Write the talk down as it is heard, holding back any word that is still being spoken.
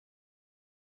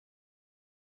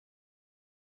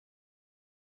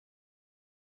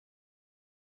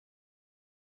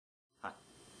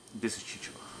This is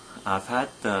Chycho. I've had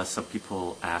some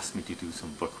people ask me to do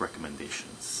some book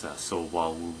recommendations. So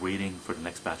while we're waiting for the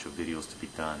next batch of videos to be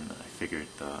done, I figured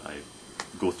I'd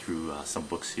go through some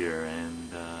books here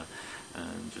and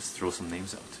just throw some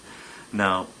names out.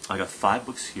 Now, I got 5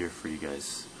 books here for you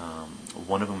guys.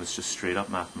 One of them is just straight up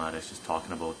mathematics, just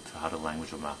talking about how the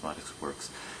language of mathematics works.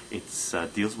 It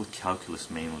deals with calculus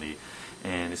mainly,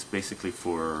 and it's basically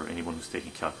for anyone who's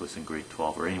taking calculus in grade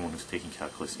 12 or anyone who's taking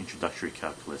calculus, introductory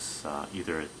calculus,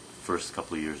 either at first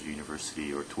couple of years of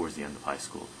university or towards the end of high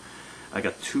school. I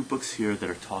got 2 books here that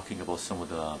are talking about some of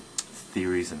the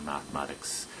theories in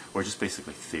mathematics, or just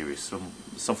basically theories,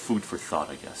 some food for thought,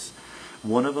 I guess.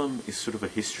 One of them is sort of a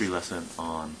history lesson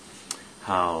on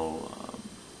how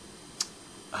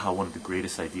one of the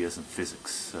greatest ideas in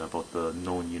physics about the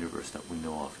known universe that we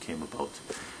know of came about.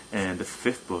 And the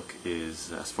 5th book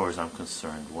is, as far as I'm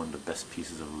concerned, one of the best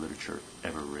pieces of literature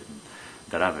ever written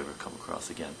that I've ever come across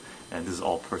again. And this is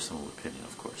all personal opinion,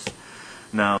 of course.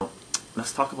 Now,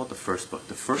 let's talk about the first book.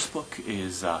 The first book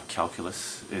is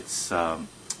Calculus. It's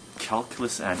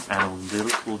Calculus and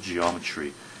Analytical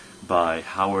Geometry by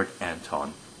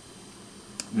Anton.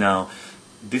 Now,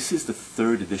 this is the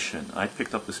 3rd edition. I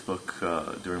picked up this book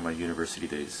during my university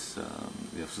days.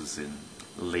 This was in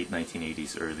late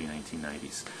 1980s, early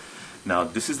 1990s. Now,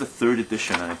 this is the 3rd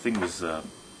edition, and I think it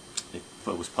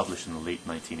was published in the late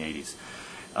 1980s.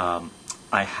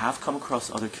 I have come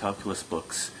across other calculus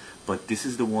books, but this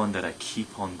is the one that I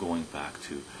keep on going back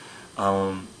to.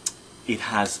 It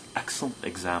has excellent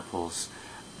examples.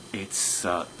 It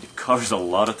covers a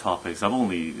lot of topics.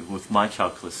 With my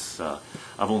calculus,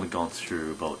 I've only gone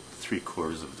through about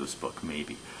 3/4 of this book,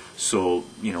 maybe. So,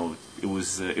 you know, it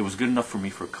was good enough for me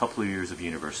for a couple of years of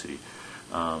university,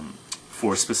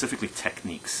 for specifically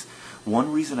techniques.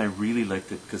 One reason I really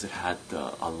liked it because it had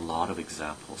a lot of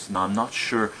examples. Now, I'm not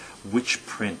sure which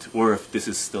print, or if this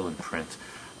is still in print,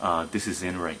 this is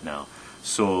in right now.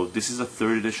 So this is a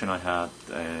 3rd edition I had,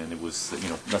 and it was, you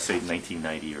know, let's say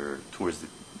 1990 or towards the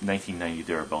 1990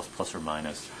 thereabouts, plus or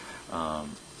minus.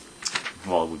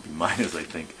 Well, it would be minus, I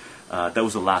think. That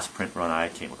was the last print run I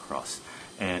came across,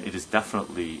 and it is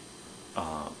definitely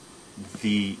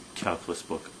the calculus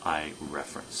book I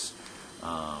reference.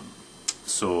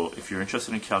 So if you're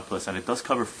interested in calculus, and it does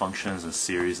cover functions and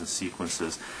series and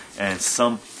sequences and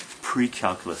some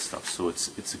pre-calculus stuff, so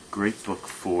it's a great book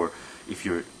for if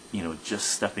you're, you know, just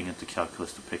stepping into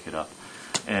calculus to pick it up.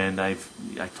 And I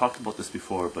talked about this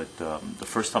before, but the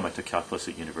first time I took calculus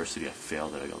at university, I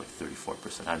failed it. I got like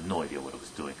 34%. I had no idea what I was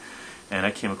doing. And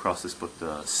I came across this book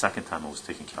the second time I was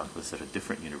taking calculus at a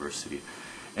different university.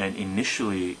 And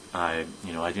initially, I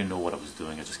didn't know what I was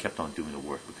doing. I just kept on doing the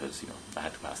work because, you know, I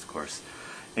had to pass the course.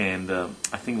 And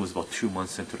I think it was about 2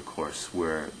 months into the course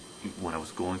where, when I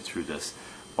was going through this,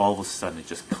 all of a sudden it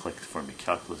just clicked for me.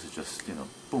 Calculus is just, you know,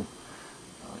 boom.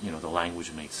 You know, the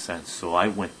language made sense. So I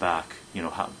went back, you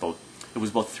know, it was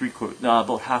about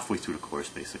halfway through the course,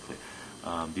 basically.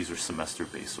 These are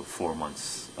semester-based, so 4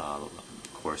 months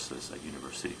courses at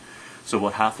university. So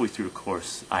about halfway through the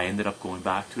course, I ended up going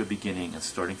back to the beginning and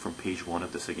starting from page 1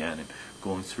 of this again and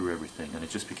going through everything, and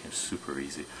it just became super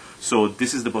easy. So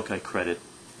this is the book I credit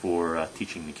for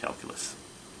teaching me calculus.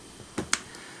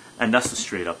 And that's the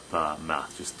straight-up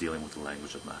math, just dealing with the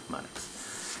language of mathematics.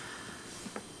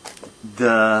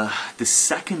 The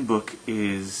second book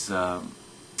is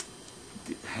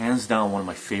hands down one of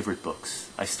my favorite books.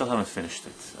 I still haven't finished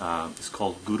it. It's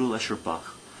called Gödel, Escher,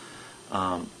 Bach.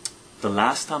 The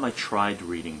last time I tried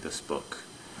reading this book,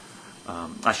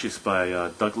 actually it's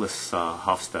by Douglas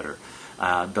Hofstadter.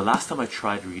 The last time I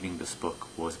tried reading this book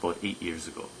was about 8 years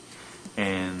ago,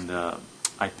 and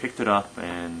I picked it up,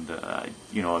 and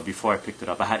you know, before I picked it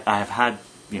up, I have had,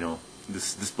 you know,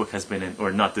 this book has been in,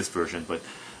 or not this version, but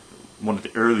one of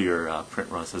the earlier print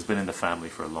runs has been in the family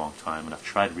for a long time, and I've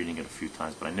tried reading it a few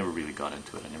times, but I never really got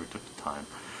into it. I never took the time.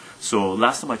 So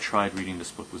last time I tried reading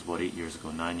this book was about 8 years ago,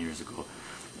 9 years ago,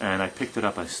 and I picked it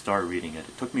up. I started reading it.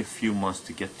 It took me a few months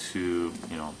to get to,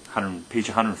 you know, page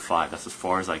 105. That's as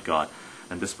far as I got,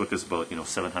 and this book is about, you know,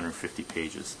 750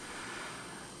 pages.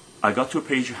 I got to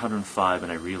page 105,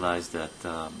 and I realized that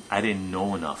I didn't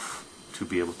know enough to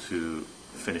be able to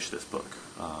finish this book.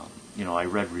 You know, I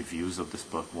read reviews of this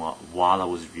book while I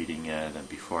was reading it and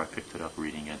before I picked it up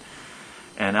reading it.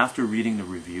 And after reading the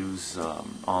reviews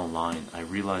online, I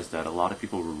realized that a lot of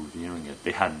people were reviewing it.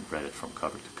 They hadn't read it from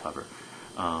cover to cover.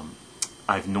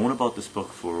 I've known about this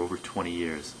book for over 20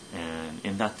 years, and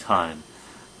in that time,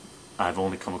 I've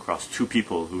only come across 2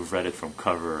 people who've read it from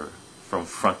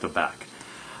front to back.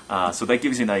 So that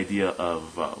gives you an idea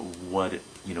of what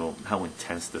how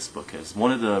intense this book is.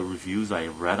 One of the reviews I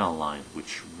read online,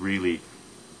 which really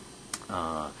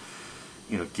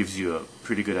gives you a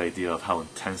pretty good idea of how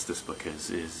intense this book is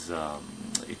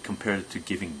it compared it to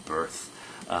giving birth.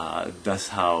 That's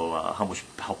how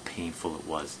painful it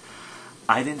was.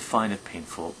 I didn't find it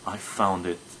painful. I found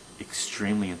it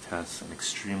extremely intense and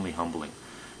extremely humbling,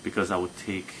 because I would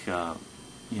take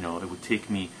it would take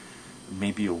me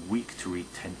maybe a week to read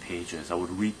 10 pages. I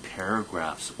would read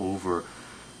paragraphs over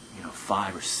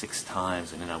 5 or 6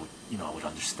 times, and then I would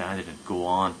understand it and go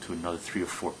on to another 3 or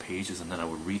 4 pages, and then I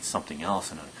would read something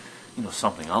else, and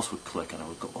something else would click, and I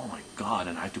would go, oh my God,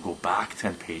 and I had to go back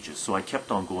 10 pages. So I kept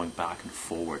on going back and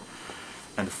forward,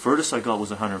 and the furthest I got was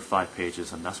 105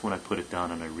 pages, and that's when I put it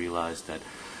down, and I realized that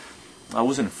I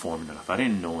wasn't informed enough. I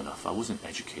didn't know enough. I wasn't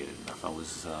educated enough. I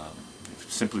was,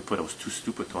 simply put, I was too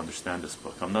stupid to understand this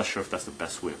book. I'm not sure if that's the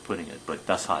best way of putting it, but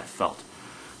that's how I felt.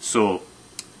 So,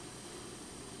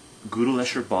 Gödel,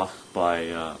 Escher, Bach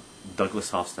by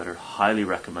Douglas Hofstadter, highly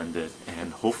recommended,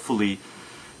 and hopefully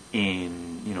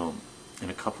in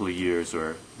a couple of years,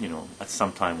 or at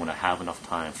some time when I have enough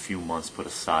time, a few months put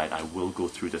aside, I will go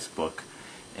through this book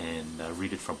and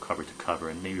read it from cover to cover,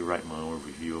 and maybe write my own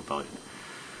review about it.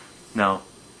 Now,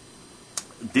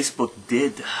 this book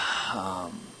did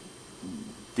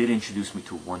introduce me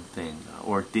to one thing,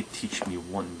 or did teach me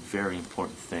one very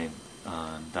important thing.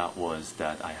 That was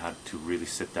that I had to really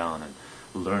sit down and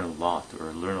learn a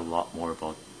lot more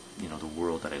about the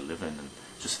world that I live in, and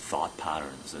just thought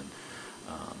patterns, and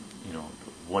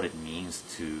what it means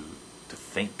to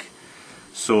think.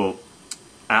 So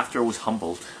after I was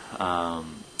humbled,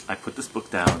 I put this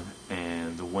book down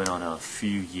and went on a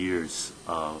few years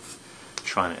of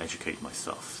trying to educate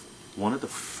myself. One of the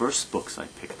first books I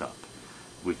picked up,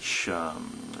 which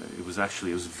it was a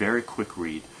very quick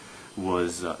read,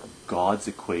 was God's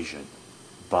Equation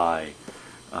by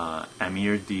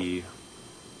Amir the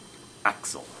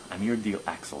Aczel. I'm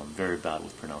very bad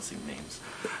with pronouncing names.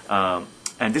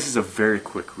 And this is a very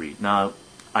quick read. Now,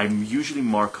 I usually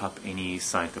mark up any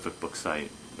scientific books I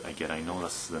get. I know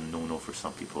that's a no-no for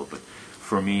some people, but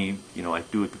for me, I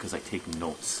do it because I take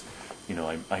notes.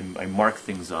 I mark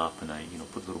things up, and I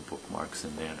put little bookmarks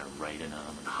in there, and I write in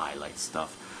them and highlight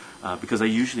stuff, because I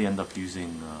usually end up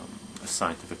using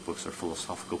scientific books or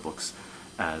philosophical books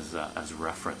as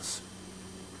reference.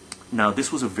 Now,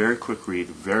 this was a very quick read,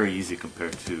 very easy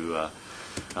compared to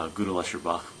Gödel, Escher,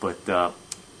 Bach, but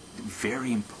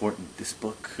very important. This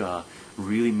book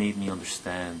really made me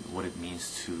understand what it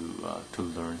means to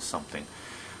learn something.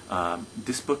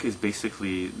 This book is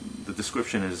basically, the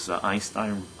description is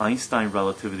Einstein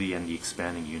relativity and the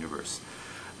expanding universe.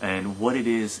 And what it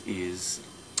is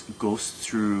goes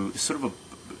through sort of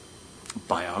a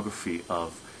biography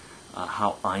of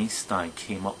how Einstein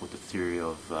came up with the theory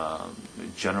of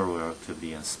general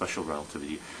relativity and special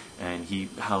relativity, and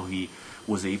how he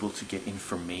was able to get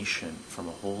information from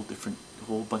a whole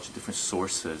bunch of different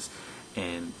sources,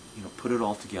 and put it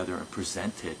all together and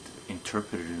present it,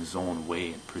 interpret it in his own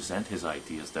way, and present his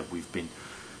ideas that we've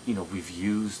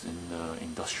used in the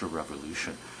Industrial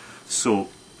Revolution. So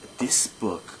this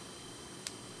book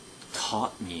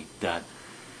taught me that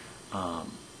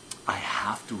I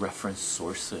have to reference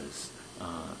sources.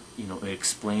 It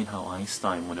explained how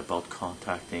Einstein went about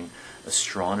contacting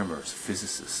astronomers,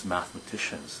 physicists,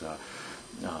 mathematicians,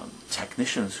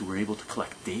 technicians who were able to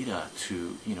collect data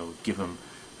to give him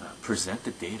present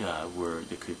the data where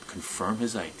they could confirm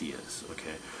his ideas.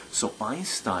 Okay, so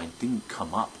Einstein didn't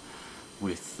come up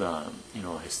with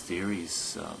his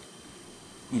theories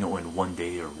in one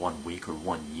day or 1 week or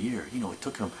 1 year. It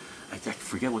took him, I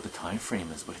forget what the time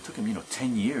frame is, but it took him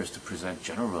 10 years to present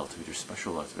general relativity or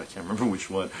special relativity. I can't remember which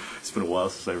one. It's been a while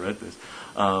since I read this,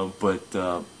 but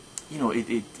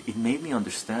it made me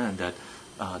understand that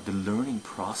the learning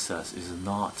process is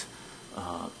not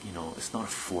it's not a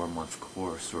 4-month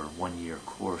course or a 1-year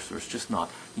course, or it's just not,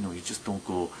 you just don't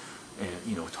go,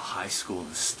 to high school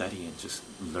and study and just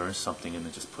learn something and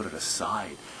then just put it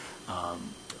aside.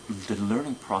 The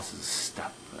learning process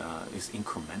is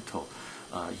incremental.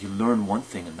 You learn one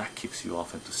thing and that kicks you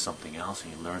off into something else,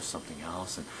 and you learn something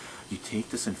else, and you take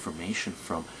this information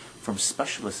from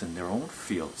specialists in their own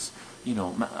fields.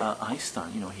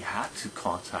 Einstein, he had to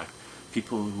contact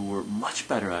people who were much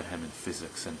better at him in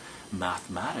physics and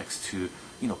mathematics to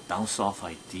bounce off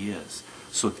ideas.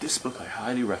 So this book I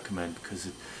highly recommend, because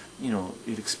it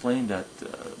explained that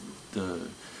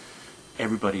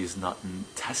everybody is not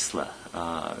Tesla.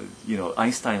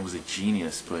 Einstein was a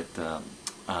genius, but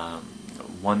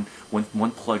one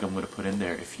plug I'm going to put in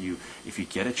there: if you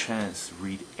get a chance,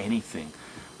 read anything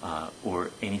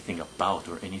or anything about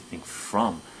or anything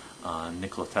from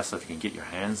Nikola Tesla if you can get your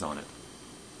hands on it.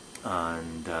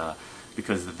 And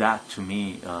because that, to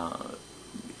me,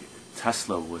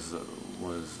 Tesla was a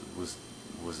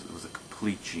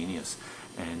complete genius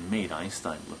and made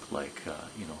Einstein look like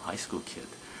high school kid,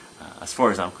 as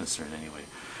far as I'm concerned anyway.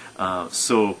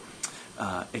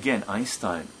 Again,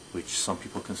 Einstein, which some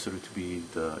people consider to be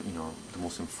the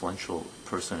most influential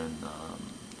person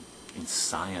in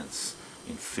science,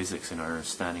 in physics, in our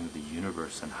understanding of the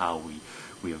universe and how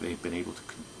we have been able to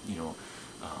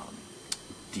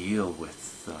deal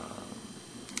with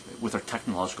our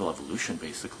technological evolution,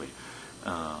 basically.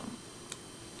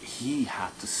 He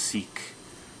had to seek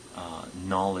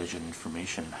knowledge and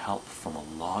information and help from a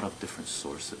lot of different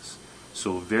sources.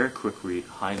 So very quick read,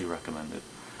 highly recommended.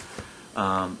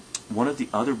 One of the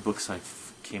other books I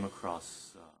came across